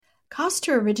Costs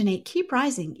to originate keep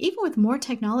rising, even with more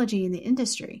technology in the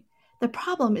industry. The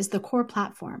problem is the core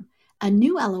platform. A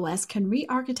new LOS can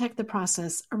re-architect the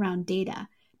process around data,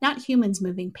 not humans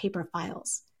moving paper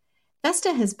files.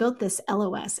 Vesta has built this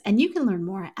LOS, and you can learn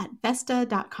more at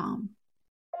Vesta.com.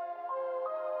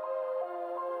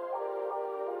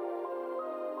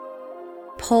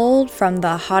 Pulled from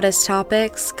the hottest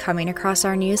topics coming across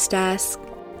our news desk,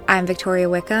 I'm Victoria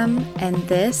Wickham, and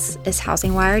this is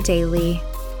Housing Wire Daily.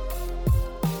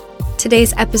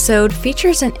 Today's episode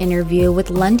features an interview with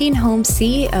LendingHome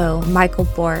CEO Michael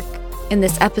Bork. In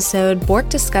this episode, Bork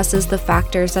discusses the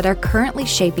factors that are currently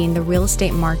shaping the real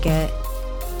estate market.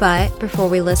 But before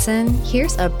we listen,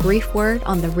 here's a brief word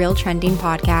on the Real Trending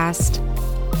podcast.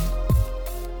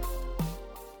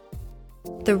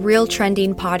 The Real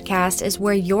Trending podcast is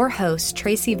where your host,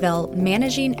 Tracy Vilt,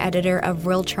 managing editor of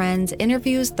Real Trends,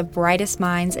 interviews the brightest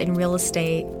minds in real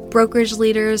estate. Brokerage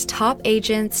leaders, top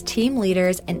agents, team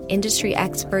leaders, and industry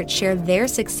experts share their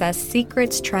success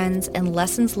secrets, trends, and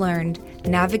lessons learned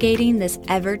navigating this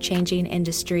ever-changing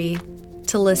industry.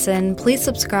 To listen, please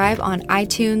subscribe on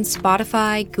iTunes,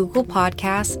 Spotify, Google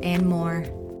Podcasts, and more.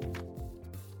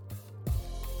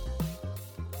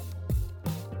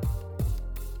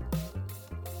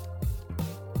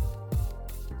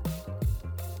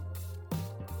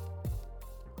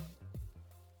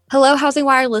 Hello, Housing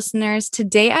Wire listeners.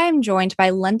 Today I am joined by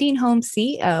LendingHome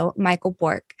CEO Michael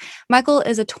Bork. Michael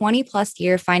is a 20-plus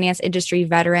year finance industry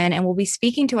veteran and will be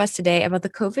speaking to us today about the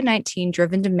COVID-19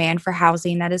 driven demand for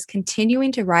housing that is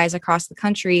continuing to rise across the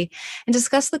country and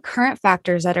discuss the current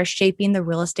factors that are shaping the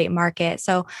real estate market.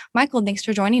 So, Michael, thanks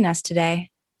for joining us today.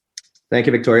 Thank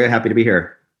you, Victoria. Happy to be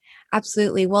here.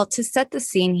 Absolutely. Well, to set the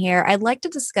scene here, I'd like to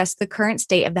discuss the current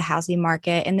state of the housing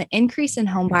market and the increase in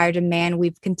homebuyer demand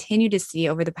we've continued to see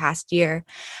over the past year.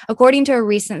 According to a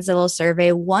recent Zillow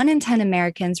survey, 1 in 10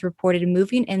 Americans reported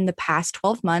moving in the past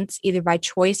 12 months, either by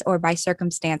choice or by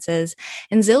circumstances.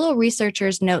 And Zillow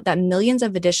researchers note that millions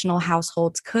of additional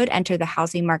households could enter the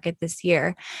housing market this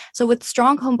year. So with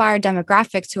strong homebuyer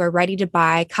demographics who are ready to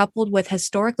buy, coupled with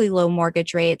historically low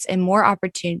mortgage rates and more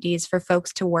opportunities for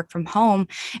folks to work from home,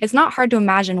 it's not hard to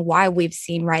imagine why we've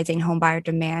seen rising homebuyer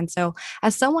demand. So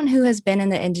as someone who has been in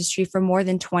the industry for more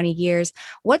than 20 years,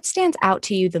 what stands out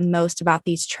to you the most about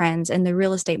these trends in the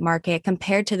real estate market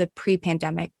compared to the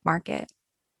pre-pandemic market?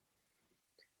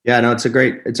 Yeah, no, it's a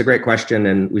great question.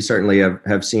 And we certainly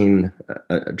have seen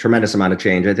a tremendous amount of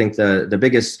change. I think the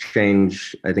biggest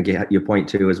change I think you point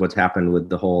to is what's happened with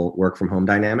the whole work from home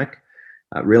dynamic.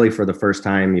 Really, for the first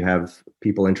time, you have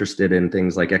people interested in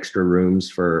things like extra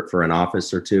rooms for an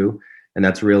office or two. And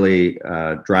that's really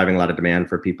driving a lot of demand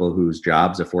for people whose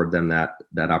jobs afford them that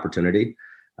opportunity.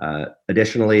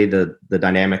 Additionally, the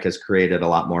dynamic has created a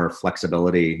lot more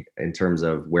flexibility in terms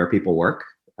of where people work.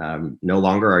 No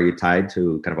longer are you tied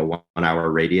to kind of a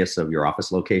 1-hour radius of your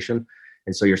office location.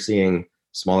 And so you're seeing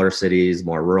smaller cities,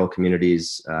 more rural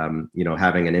communities,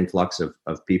 having an influx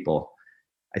of people.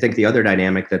 I think the other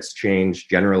dynamic that's changed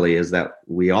generally is that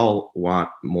we all want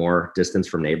more distance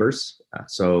from neighbors.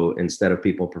 So instead of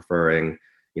people preferring,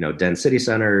 dense city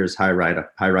centers,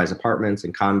 high-rise apartments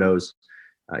and condos,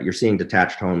 you're seeing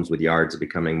detached homes with yards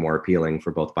becoming more appealing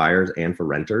for both buyers and for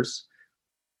renters.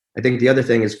 I think the other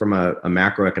thing is from a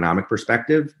macroeconomic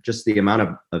perspective, just the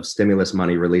amount of stimulus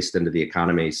money released into the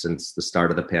economy since the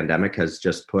start of the pandemic has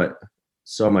just put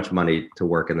so much money to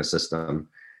work in the system.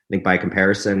 I think by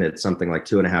comparison, it's something like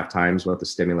 2.5 times what the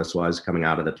stimulus was coming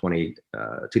out of the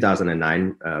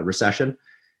 2009 recession.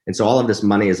 And so all of this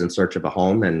money is in search of a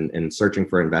home and searching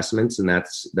for investments. And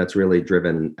that's really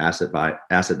driven asset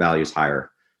values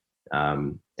higher.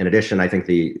 In addition, I think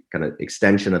the kind of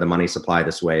extension of the money supply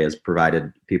this way has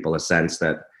provided people a sense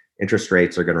that interest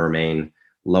rates are going to remain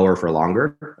lower for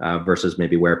longer versus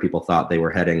maybe where people thought they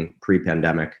were heading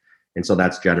pre-pandemic. And so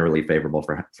that's generally favorable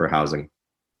for housing.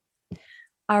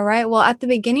 All right. Well, at the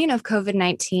beginning of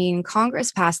COVID-19,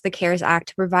 Congress passed the CARES Act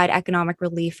to provide economic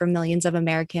relief for millions of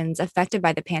Americans affected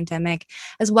by the pandemic,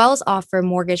 as well as offer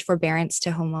mortgage forbearance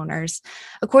to homeowners.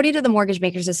 According to the Mortgage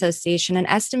Bankers Association, an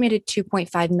estimated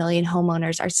 2.5 million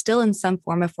homeowners are still in some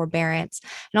form of forbearance.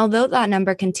 And although that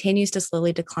number continues to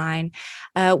slowly decline,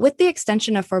 with the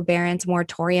extension of forbearance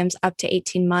moratoriums up to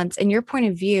 18 months, in your point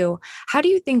of view, how do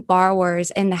you think borrowers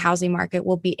in the housing market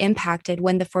will be impacted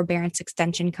when the forbearance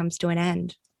extension comes to an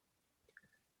end?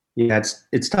 Yeah,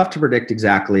 it's tough to predict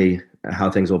exactly how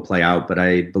things will play out, but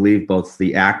I believe both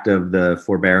the act of the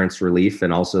forbearance relief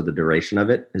and also the duration of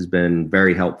it has been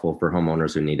very helpful for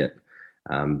homeowners who need it.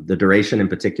 The duration in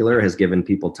particular has given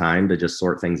people time to just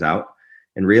sort things out.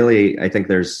 And really, I think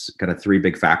there's kind of 3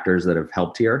 big factors that have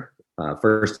helped here.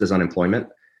 First is unemployment.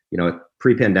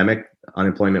 Pre-pandemic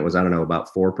unemployment was, I don't know, about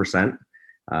 4%.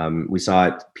 We saw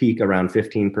it peak around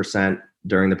 15%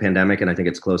 during the pandemic, and I think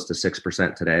it's close to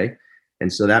 6% today.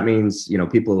 And so that means,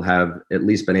 people have at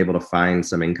least been able to find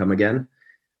some income again.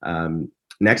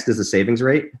 Next is the savings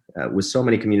rate. With so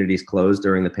many communities closed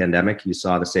during the pandemic, you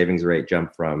saw the savings rate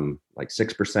jump from like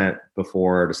 6%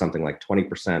 before to something like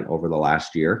 20% over the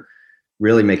last year,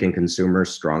 really making consumers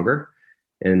stronger.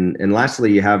 And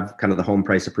lastly, you have kind of the home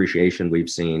price appreciation we've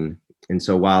seen. And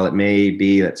so while it may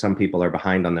be that some people are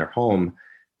behind on their home,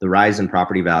 the rise in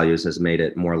property values has made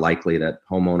it more likely that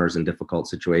homeowners in difficult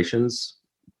situations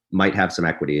might have some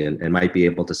equity and might be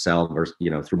able to sell,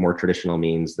 through more traditional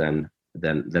means than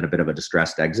a bit of a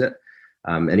distressed exit,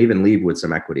 and even leave with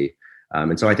some equity.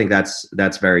 And so I think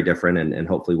that's very different and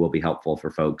hopefully will be helpful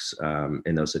for folks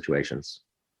in those situations.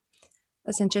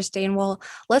 That's interesting. Well,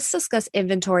 let's discuss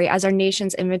inventory, as our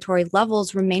nation's inventory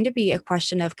levels remain to be a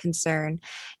question of concern.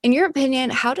 In your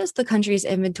opinion, how does the country's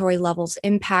inventory levels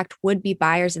impact would-be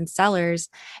buyers and sellers?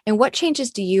 And what changes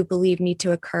do you believe need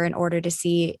to occur in order to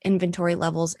see inventory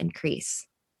levels increase?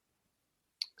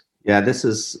 Yeah, this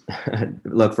is,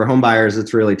 look, for home buyers,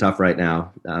 it's really tough right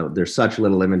now. There's such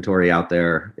little inventory out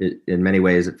there. In many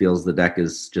ways, it feels the deck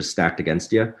is just stacked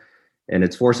against you. And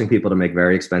it's forcing people to make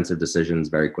very expensive decisions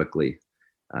very quickly.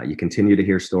 You continue to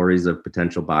hear stories of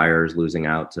potential buyers losing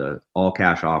out to all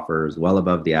cash offers well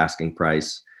above the asking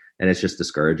price. And it's just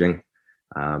discouraging.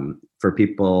 For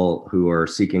people who are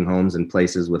seeking homes in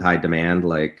places with high demand,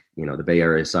 like, the Bay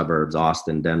Area suburbs,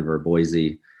 Austin, Denver,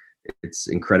 Boise, it's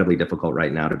incredibly difficult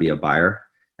right now to be a buyer.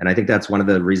 And I think that's one of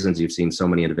the reasons you've seen so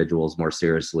many individuals more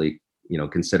seriously,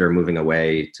 consider moving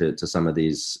away to some of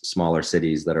these smaller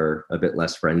cities that are a bit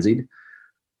less frenzied.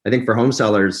 I think for home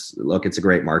sellers, look, it's a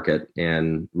great market.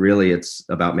 And really, it's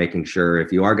about making sure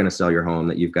if you are going to sell your home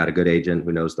that you've got a good agent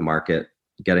who knows the market,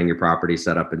 getting your property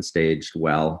set up and staged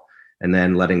well, and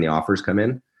then letting the offers come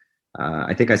in.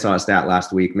 I think I saw a stat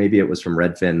last week, maybe it was from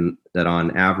Redfin, that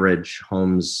on average,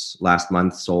 homes last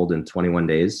month sold in 21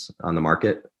 days on the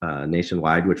market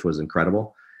nationwide, which was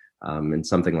incredible. And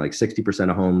something like 60%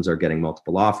 of homes are getting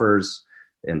multiple offers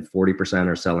and 40%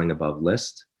 are selling above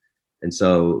list. And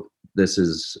so this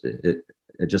is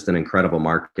just an incredible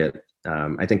market.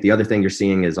 I think the other thing you're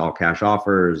seeing is all cash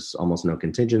offers, almost no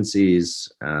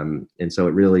contingencies. And so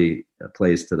it really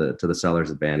plays to the seller's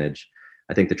advantage.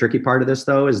 I think the tricky part of this,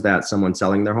 though, is that someone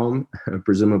selling their home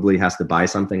presumably has to buy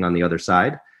something on the other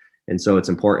side. And so it's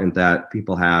important that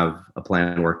people have a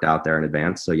plan worked out there in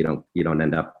advance, so you don't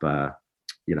end up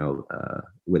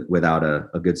without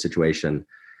a good situation.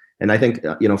 And I think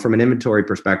from an inventory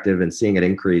perspective and seeing it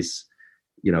increase,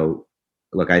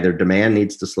 look, either demand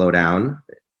needs to slow down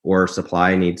or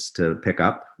supply needs to pick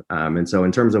up. And so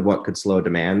in terms of what could slow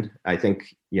demand, I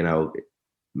think,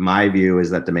 my view is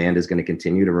that demand is going to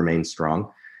continue to remain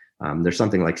strong. There's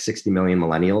something like 60 million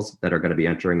millennials that are going to be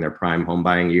entering their prime home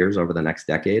buying years over the next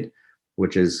decade,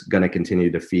 which is going to continue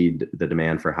to feed the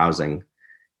demand for housing.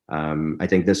 I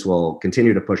think this will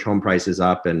continue to push home prices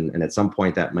up, and at some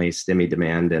point that may stimulate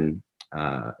demand and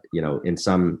in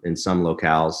some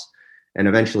locales. And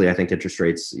eventually I think interest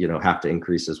rates, have to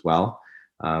increase as well.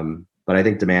 But I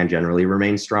think demand generally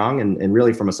remains strong. And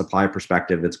really from a supply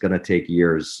perspective, it's going to take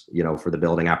years, for the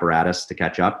building apparatus to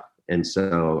catch up. And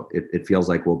so it feels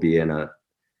like we'll be in a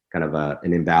kind of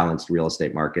an imbalanced real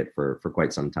estate market for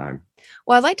quite some time.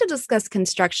 Well, I'd like to discuss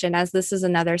construction, as this is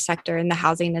another sector in the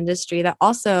housing industry that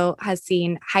also has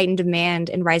seen heightened demand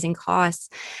and rising costs.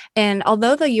 And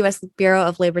although the U.S. Bureau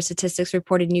of Labor Statistics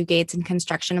reported new gains in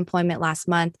construction employment last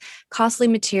month, costly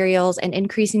materials and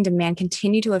increasing demand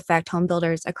continue to affect home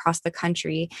builders across the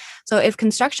country. So if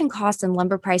construction costs and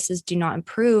lumber prices do not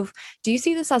improve, do you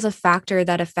see this as a factor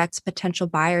that affects potential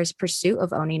buyers' pursuit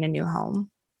of owning a new home?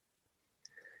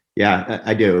 Yeah,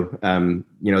 I do.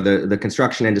 The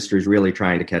construction industry is really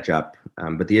trying to catch up,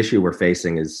 but the issue we're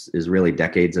facing is really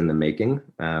decades in the making,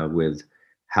 with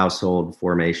household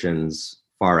formations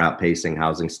far outpacing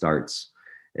housing starts.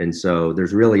 And so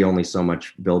there's really only so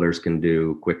much builders can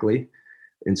do quickly.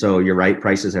 And so you're right,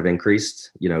 prices have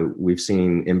increased. We've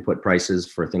seen input prices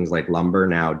for things like lumber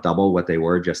now double what they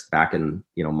were just back in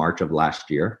March of last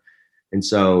year. And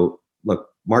so look,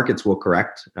 markets will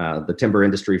correct. The timber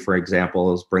industry, for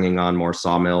example, is bringing on more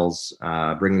sawmills,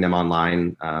 bringing them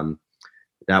online.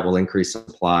 That will increase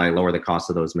supply, lower the cost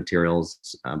of those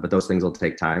materials, but those things will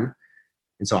take time.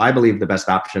 And so I believe the best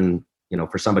option,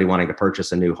 for somebody wanting to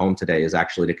purchase a new home today is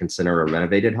actually to consider a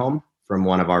renovated home from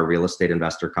one of our real estate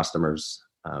investor customers.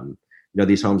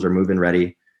 These homes are move-in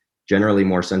ready, generally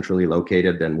more centrally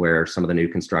located than where some of the new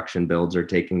construction builds are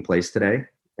taking place today,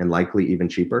 and likely even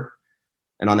cheaper.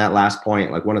 And on that last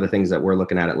point, like one of the things that we're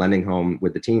looking at LendingHome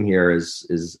with the team here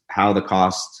is how the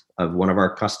cost of one of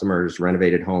our customers'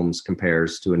 renovated homes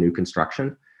compares to a new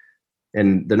construction.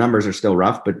 And the numbers are still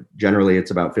rough, but generally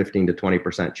it's about 15 to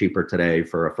 20% cheaper today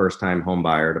for a first-time home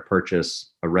buyer to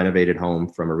purchase a renovated home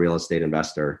from a real estate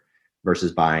investor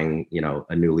versus buying,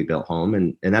 a newly built home.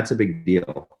 And that's a big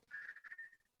deal.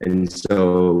 And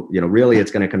so, really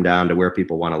it's going to come down to where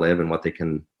people want to live and what they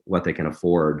can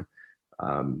afford.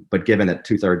 But given that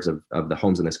 2/3 of the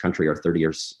homes in this country are 30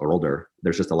 years or older,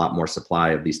 there's just a lot more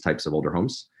supply of these types of older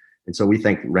homes. And so we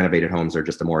think renovated homes are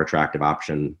just a more attractive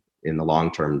option in the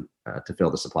long term to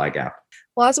fill the supply gap.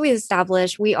 Well, as we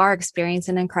established, we are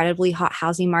experiencing an incredibly hot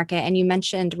housing market, and you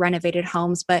mentioned renovated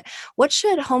homes, but what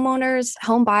should homeowners,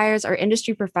 home buyers, or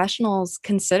industry professionals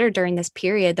consider during this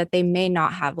period that they may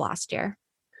not have last year?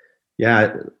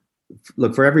 Yeah,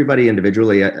 look, for everybody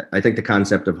individually, I think the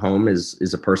concept of home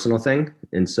is a personal thing.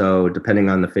 And so depending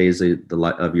on the phase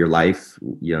of your life,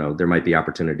 there might be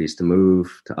opportunities to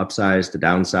move, to upsize, to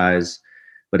downsize,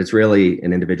 but it's really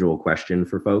an individual question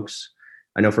for folks.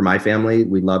 I know for my family,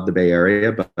 we love the Bay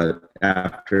Area, but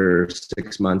after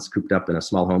 6 months cooped up in a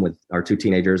small home with our 2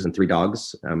 teenagers and 3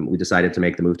 dogs, we decided to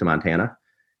make the move to Montana.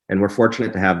 And we're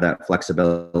fortunate to have that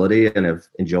flexibility and have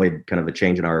enjoyed kind of a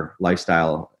change in our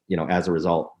lifestyle, as a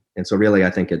result. And so really, I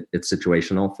think it's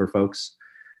situational for folks.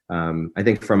 I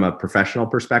think from a professional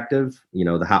perspective,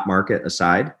 the hot market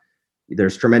aside,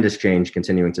 there's tremendous change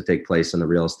continuing to take place in the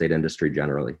real estate industry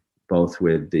generally, both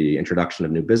with the introduction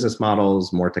of new business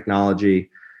models, more technology.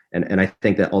 And I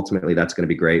think that ultimately that's going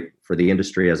to be great for the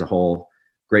industry as a whole,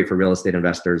 great for real estate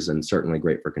investors, and certainly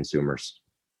great for consumers.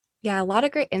 Yeah, a lot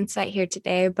of great insight here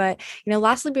today. But,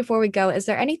 lastly, before we go, is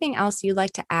there anything else you'd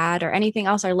like to add or anything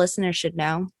else our listeners should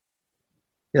know?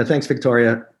 Yeah, thanks,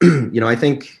 Victoria. I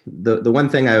think the one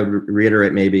thing I would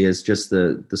reiterate maybe is just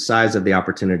the size of the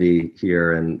opportunity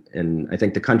here. And I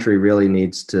think the country really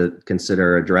needs to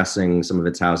consider addressing some of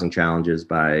its housing challenges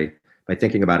by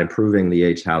thinking about improving the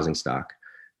aged housing stock.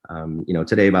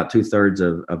 Today, about 2/3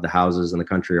 of the houses in the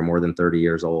country are more than 30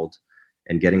 years old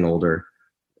and getting older.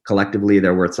 Collectively,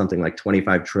 they're worth something like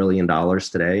 $25 trillion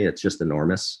today. It's just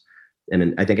enormous.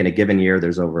 And I think in a given year,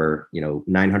 there's over,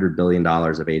 $900 billion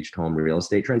of aged home real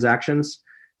estate transactions.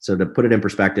 So to put it in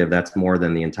perspective, that's more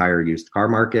than the entire used car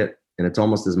market. And it's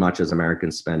almost as much as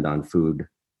Americans spend on food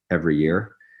every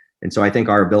year. And so I think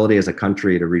our ability as a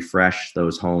country to refresh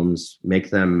those homes,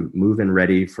 make them move-in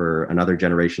ready for another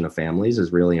generation of families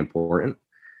is really important.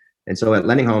 And so at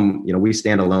LendingHome, we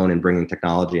stand alone in bringing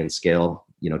technology and scale,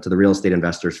 to the real estate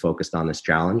investors focused on this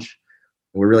challenge.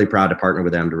 We're really proud to partner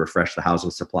with them to refresh the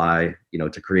housing supply,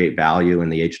 to create value in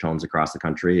the aged homes across the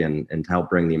country and to help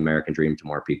bring the American dream to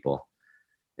more people.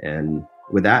 And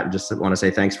with that, just want to say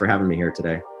thanks for having me here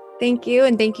today. Thank you.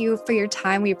 And thank you for your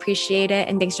time. We appreciate it.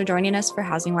 And thanks for joining us for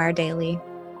Housing Wire Daily.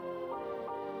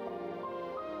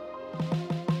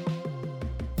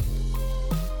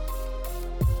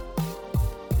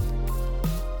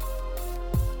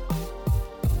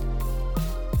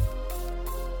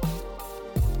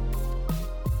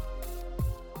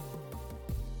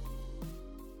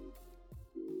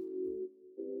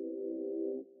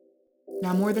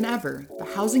 Now more than ever, the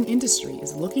housing industry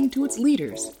is looking to its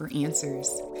leaders for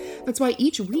answers. That's why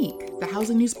each week, the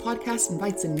Housing News Podcast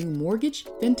invites a new mortgage,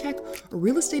 fintech, or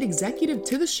real estate executive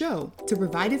to the show to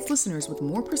provide its listeners with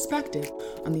more perspective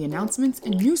on the announcements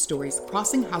and news stories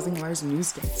crossing Housing Wire's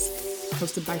news desk.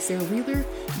 Hosted by Sarah Wheeler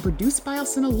and produced by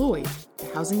Alcina Lloyd,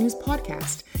 the Housing News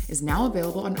Podcast is now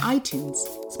available on iTunes,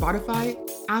 Spotify,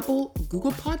 Apple,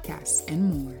 Google Podcasts,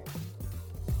 and more.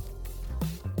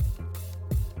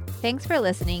 Thanks for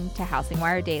listening to Housing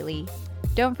Wire Daily.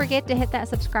 Don't forget to hit that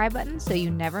subscribe button so you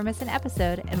never miss an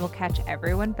episode, and we'll catch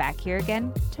everyone back here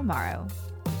again tomorrow.